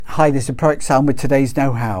Hi, this is Project Sam with today's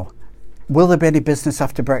know-how. Will there be any business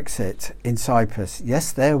after Brexit in Cyprus?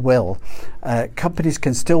 Yes, there will. Companies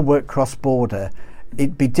can still work cross-border.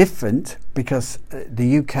 It'd be different because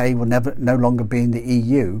the UK will no longer be in the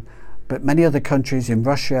EU, but many other countries in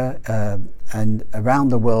Russia and around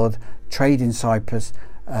the world trade in Cyprus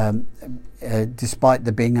despite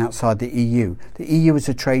them being outside the EU. The EU is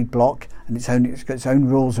a trade bloc and it's got its own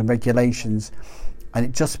rules and regulations, and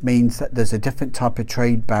it just means that there's a different type of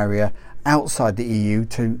trade barrier outside the EU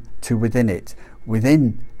to within it.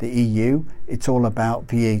 Within the EU, it's all about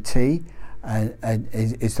VAT and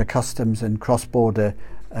is the customs and cross-border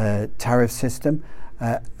tariff system.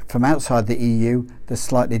 From outside the EU, there's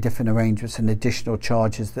slightly different arrangements and additional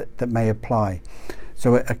charges that may apply.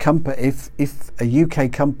 So if a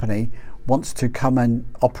UK company wants to come and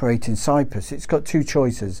operate in Cyprus, it's got two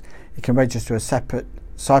choices. It can register a separate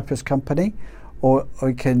Cyprus company, or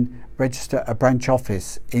it can register a branch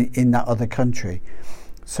office in that other country.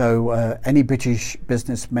 So any British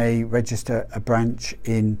business may register a branch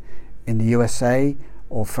in the USA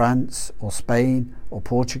or France or Spain or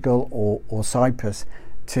Portugal or Cyprus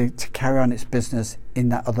to carry on its business in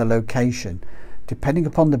that other location. Depending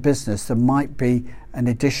upon the business, there might be an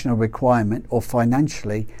additional requirement, or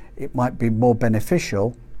financially it might be more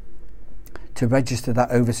beneficial to register that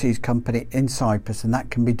overseas company in Cyprus, and that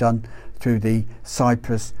can be done through the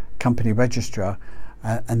Cyprus company registrar,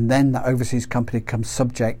 and then the overseas company becomes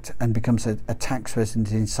subject and becomes a tax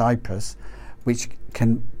resident in Cyprus, which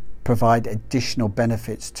can provide additional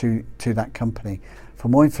benefits to that company. For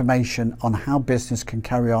more information on how business can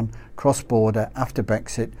carry on cross-border after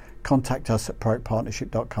Brexit, contact us at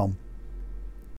productpartnership.com.